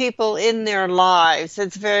happening with people in their lives.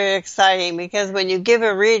 It's very exciting because when you give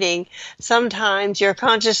a reading, sometimes your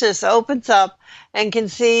consciousness opens up and can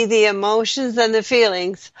see the emotions and the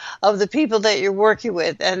feelings of the people that you're working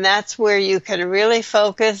with. And that's where you can really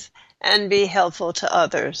focus and be helpful to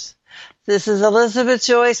others. This is Elizabeth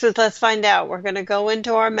Joyce with Let's Find Out. We're going to go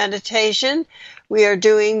into our meditation. We are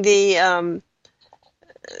doing the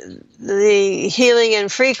healing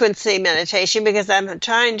and frequency meditation because I'm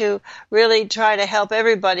trying to help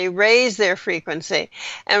everybody raise their frequency.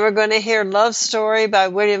 And we're going to hear Love Story by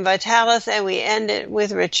William Vitalis, and we end it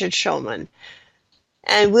with Richard Shulman.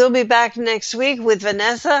 And we'll be back next week with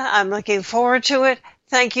Vanessa. I'm looking forward to it.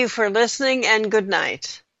 Thank you for listening, and good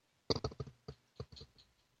night.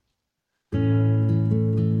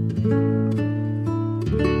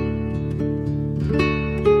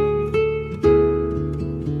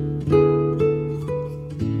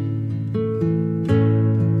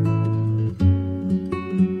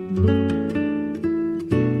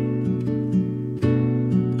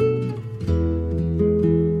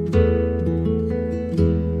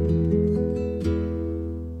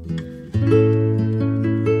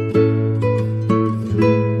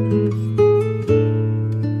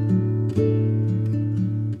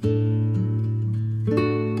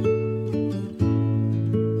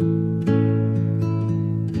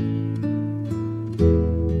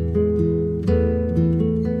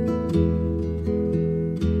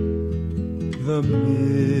 The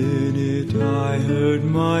minute I heard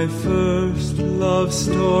my first love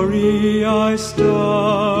story, I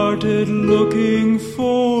started looking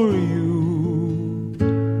for you,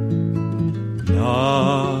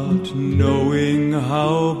 not knowing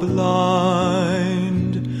how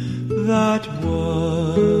blind that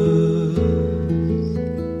was.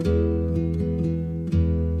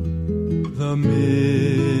 The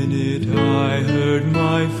minute I heard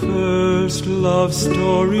my first love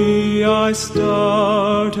story, I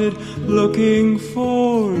started looking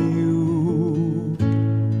for you,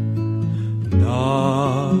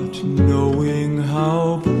 not knowing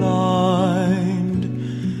how blind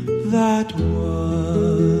that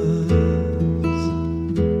was.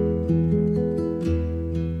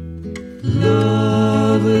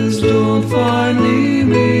 Lovers don't finally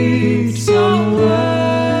meet somewhere.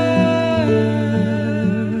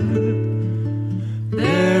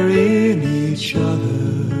 They're in each other.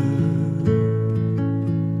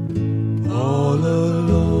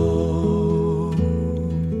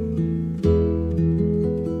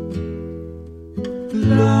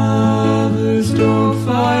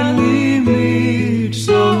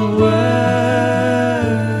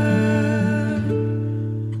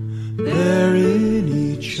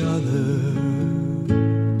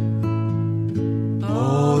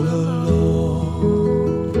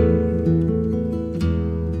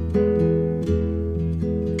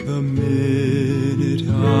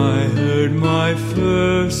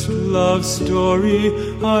 love story,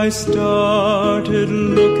 I started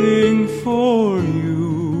looking for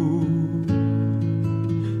you,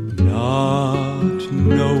 not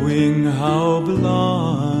knowing how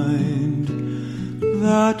blind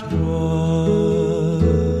that was.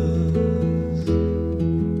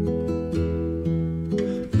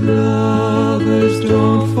 Lovers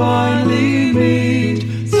don't finally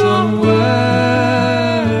meet somewhere.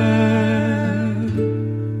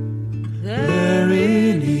 They're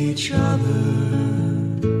in each other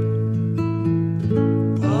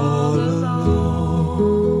all alone.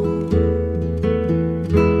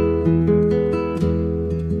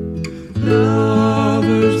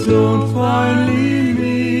 Lovers don't finally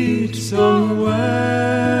meet somewhere.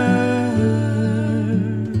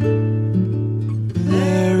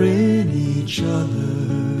 They're in each other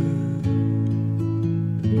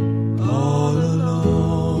all alone.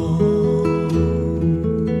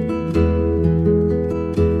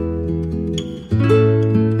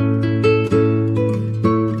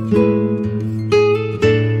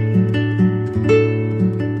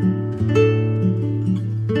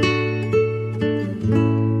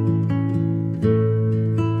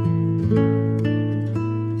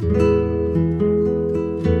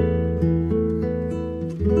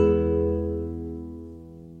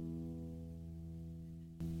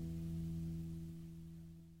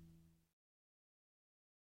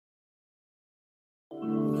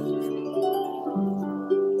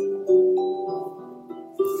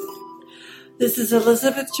 This is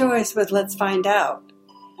Elizabeth Joyce with Let's Find Out.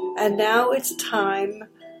 And now it's time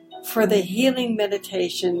for the healing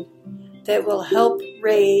meditation that will help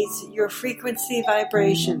raise your frequency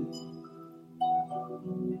vibration.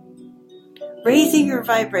 Raising your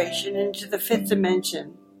vibration into the fifth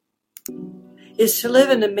dimension is to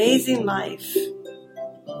live an amazing life.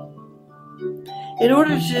 In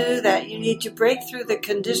order to do that, you need to break through the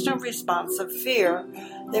conditional response of fear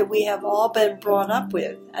that we have all been brought up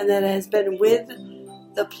with and that has been with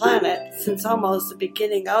the planet since almost the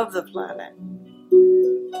beginning of the planet.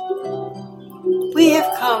 We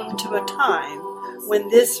have come to a time when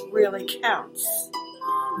this really counts.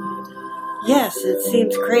 Yes, it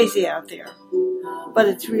seems crazy out there, but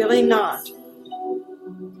it's really not.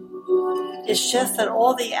 It's just that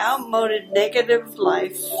all the outmoded negative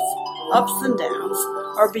life's ups and downs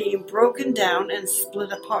are being broken down and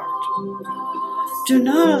split apart. Do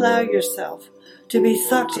not allow yourself to be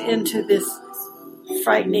sucked into this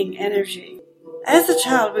frightening energy. As a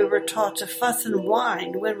child, we were taught to fuss and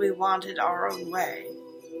whine when we wanted our own way.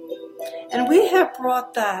 And we have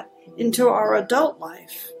brought that into our adult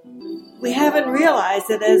life. We haven't realized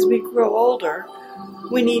that as we grow older,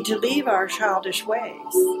 we need to leave our childish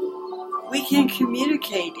ways. We can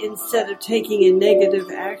communicate instead of taking a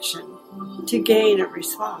negative action to gain a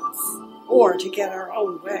response or to get our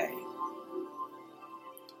own way.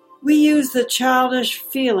 We use the childish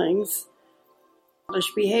feelings,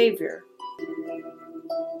 childish behavior.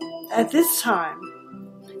 At this time,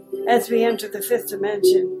 as we enter the fifth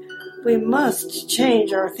dimension, we must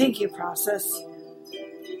change our thinking process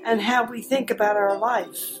and how we think about our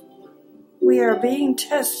life. We are being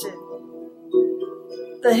tested.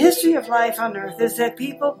 The history of life on earth is that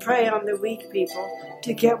people prey on the weak people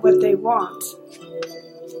to get what they want.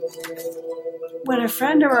 When a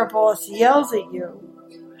friend or a boss yells at you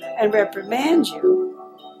and reprimands you,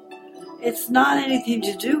 it's not anything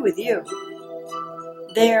to do with you.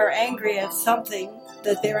 They are angry at something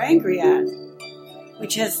that they're angry at,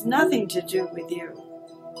 which has nothing to do with you.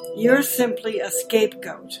 You're simply a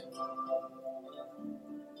scapegoat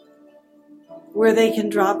where they can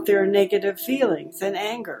drop their negative feelings and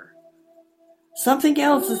anger. Something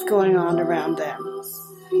else is going on around them,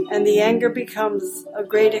 and the anger becomes a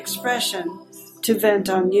great expression to vent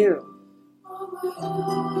on you.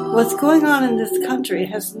 What's going on in this country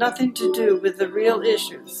has nothing to do with the real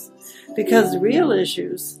issues, because real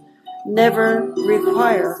issues never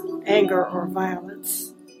require anger or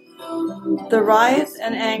violence. The riot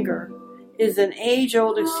and anger is an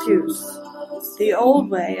age-old excuse, the old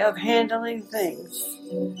way of handling things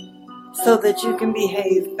so that you can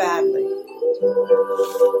behave badly.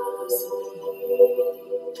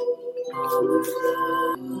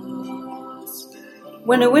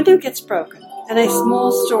 When a window gets broken and a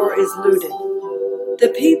small store is looted,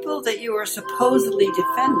 the people that you are supposedly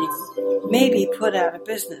defending may be put out of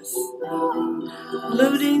business.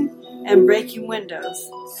 Looting and breaking windows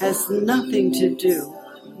has nothing to do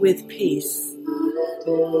with peace,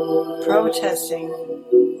 protesting,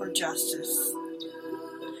 or justice.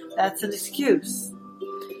 That's an excuse.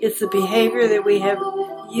 It's the behavior that we have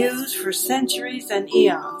used for centuries and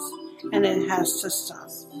eons, and it has to stop.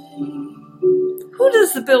 Who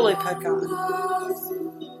does the bully pick on?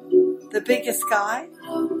 The biggest guy?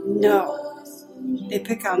 No. They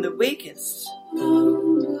pick on the weakest.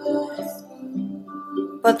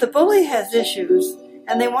 But the bully has issues,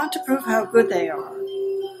 and they want to prove how good they are.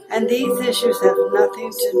 And these issues have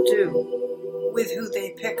nothing to do with who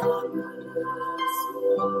they pick on.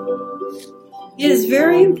 It is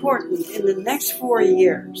very important in the next 4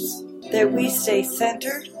 years that we stay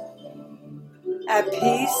centered, at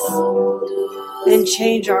peace, and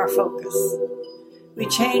change our focus. We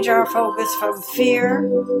change our focus from fear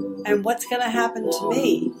and what's going to happen to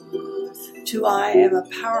me to I am a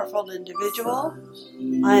powerful individual,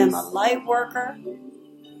 I am a light worker,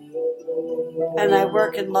 and I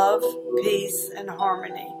work in love, peace, and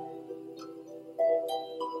harmony.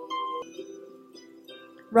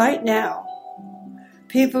 Right now,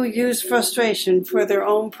 people use frustration for their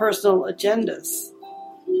own personal agendas.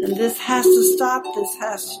 And this has to stop, this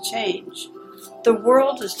has to change. The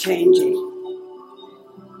world is changing.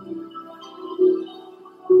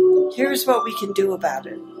 Here's what we can do about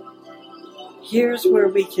it. Here's where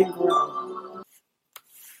we can grow.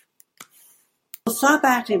 We'll stop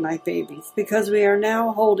acting like babies because we are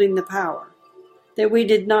now holding the power that we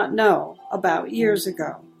did not know about years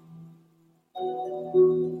ago.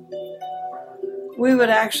 We would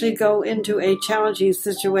actually go into a challenging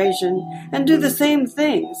situation and do the same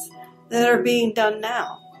things that are being done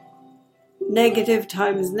now. Negative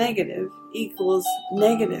times negative equals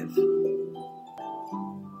negative.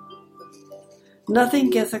 Nothing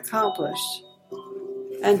gets accomplished,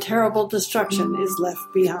 and terrible destruction is left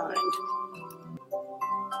behind.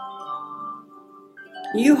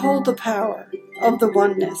 You hold the power of the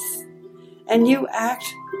oneness, and you act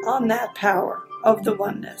on that power of the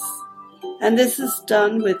oneness. And this is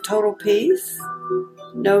done with total peace,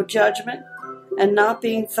 no judgment, and not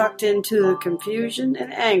being sucked into the confusion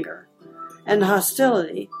and anger and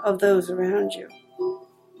hostility of those around you.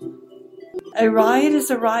 A riot is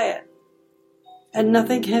a riot, and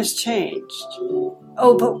nothing has changed.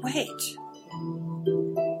 Oh, but wait.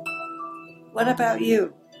 What about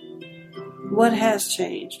you? What has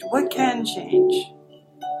changed? What can change?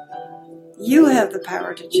 You have the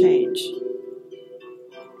power to change.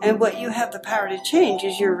 And what you have the power to change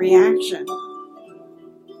is your reaction.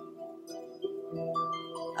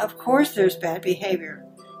 Of course there's bad behavior.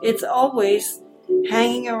 It's always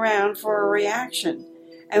hanging around for a reaction.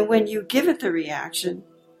 And when you give it the reaction,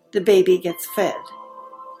 the baby gets fed.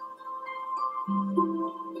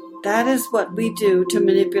 That is what we do to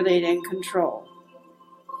manipulate and control.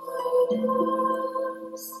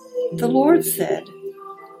 The Lord said,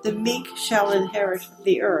 "The meek shall inherit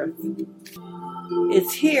the earth."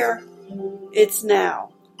 It's here. It's now.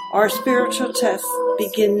 Our spiritual tests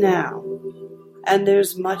begin now. And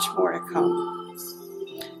there's much more to come.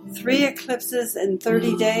 3 eclipses in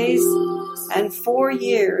 30 days and 4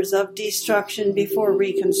 years of destruction before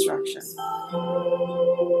reconstruction.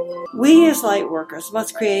 We as light workers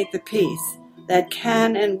must create the peace that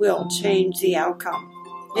can and will change the outcome.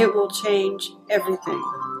 It will change everything.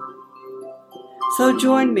 So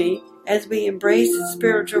join me as we embrace the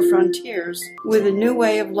spiritual frontiers with a new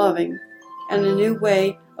way of loving and a new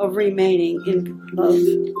way of remaining in love,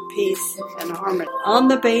 peace, and harmony. On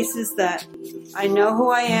the basis that I know who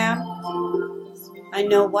I am, I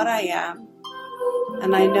know what I am,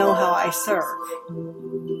 and I know how I serve.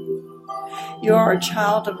 You are a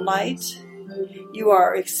child of light. You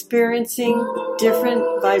are experiencing different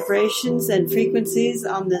vibrations and frequencies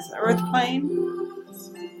on this earth plane.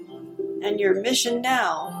 And your mission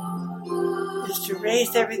now is to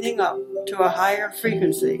raise everything up to a higher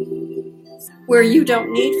frequency where you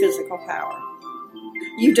don't need physical power.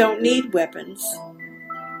 You don't need weapons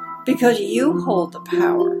because you hold the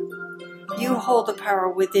power. You hold the power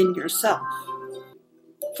within yourself.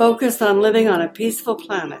 Focus on living on a peaceful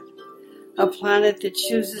planet, a planet that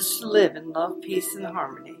chooses to live in love, peace, and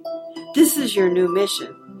harmony. This is your new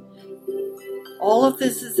mission. All of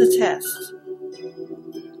this is a test.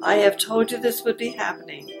 I have told you this would be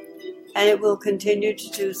happening, and it will continue to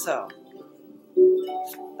do so.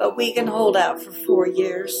 But we can hold out for 4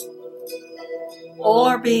 years. All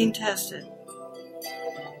are being tested.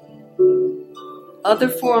 Other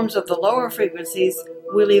forms of the lower frequencies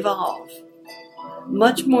will evolve.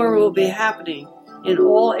 Much more will be happening in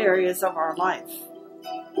all areas of our life.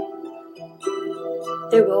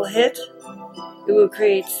 It will hit. It will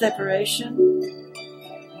create separation.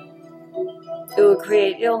 It will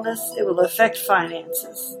create illness. It will affect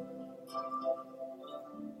finances.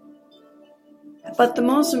 But the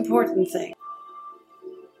most important thing,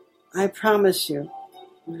 I promise you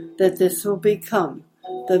that this will become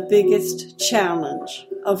the biggest challenge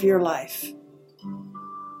of your life.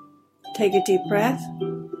 Take a deep breath.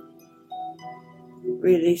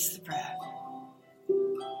 Release the breath.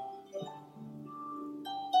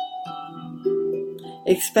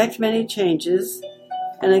 Expect many changes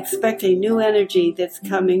and expect a new energy that's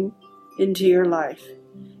coming into your life.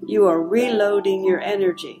 You are reloading your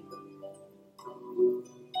energy.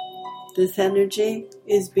 This energy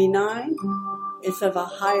is benign, it's of a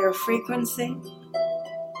higher frequency,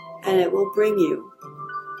 and it will bring you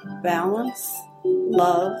balance,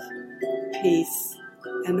 love, peace,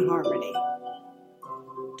 and harmony.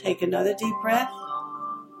 Take another deep breath.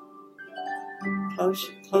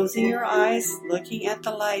 Closing your eyes, looking at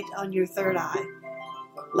the light on your third eye.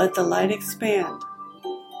 Let the light expand.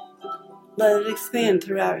 Let it expand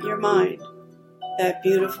throughout your mind, that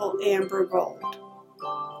beautiful amber gold.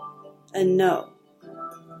 And know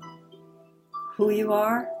who you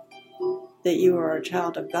are, that you are a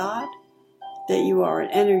child of God, that you are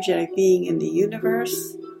an energetic being in the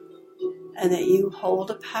universe, and that you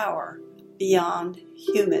hold a power beyond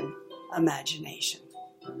human imagination.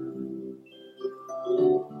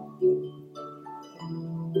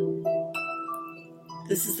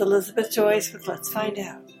 This is Elizabeth Joyce with Let's Find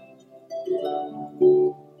Out.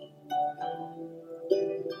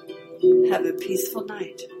 Have a peaceful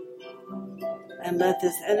night, and let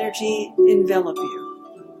this energy envelop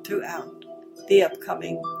you throughout the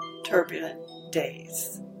upcoming turbulent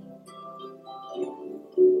days.